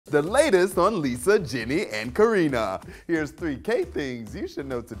The latest on Lisa, Jennie, and Karina. Here's 3K things you should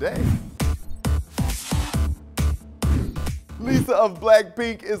know today. Lisa of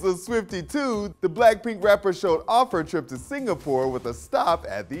BLACKPINK is a Swiftie too. The BLACKPINK rapper showed off her trip to Singapore with a stop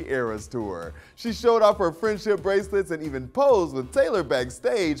at the Eras Tour. She showed off her friendship bracelets and even posed with Taylor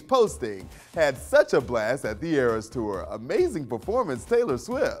backstage, posting, "Had such a blast at the Eras Tour. Amazing performance, Taylor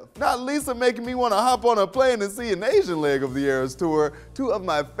Swift." Not Lisa making me want to hop on a plane and see an Asian leg of the Eras Tour. Two of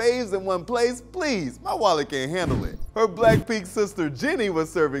my faves in one place, please, my wallet can't handle it. Her BLACKPINK sister Jennie was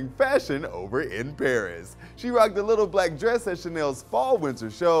serving fashion over in Paris. She rocked a little black dress at Chanel's fall-winter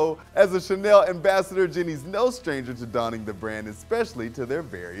show. As a Chanel ambassador, Jennie's no stranger to donning the brand, especially to their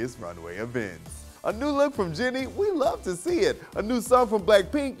various runway events. A new look from Jennie, we love to see it. A new song from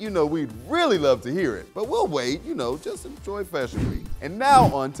BLACKPINK, we'd really love to hear it. But we'll wait, just enjoy Fashion Week. And now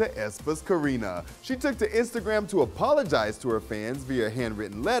on to aespa's Karina. She took to Instagram to apologize to her fans via a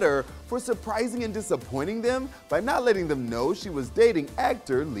handwritten letter for surprising and disappointing them by not letting them know she was dating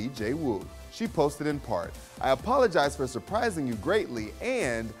actor Lee Jae-wook. She posted in part, "I apologize for surprising you greatly,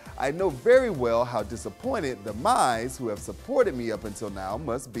 and I know very well how disappointed the Mize who have supported me up until now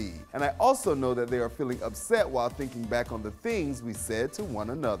must be. And I also know that they are feeling upset while thinking back on the things we said to one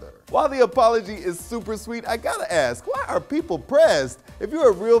another." While the apology is super sweet, I gotta ask, why are people pressed? If you're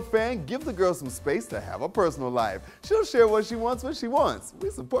a real fan, give the girl some space to have a personal life. She'll share what she wants when she wants. We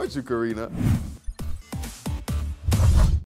support you, Karina.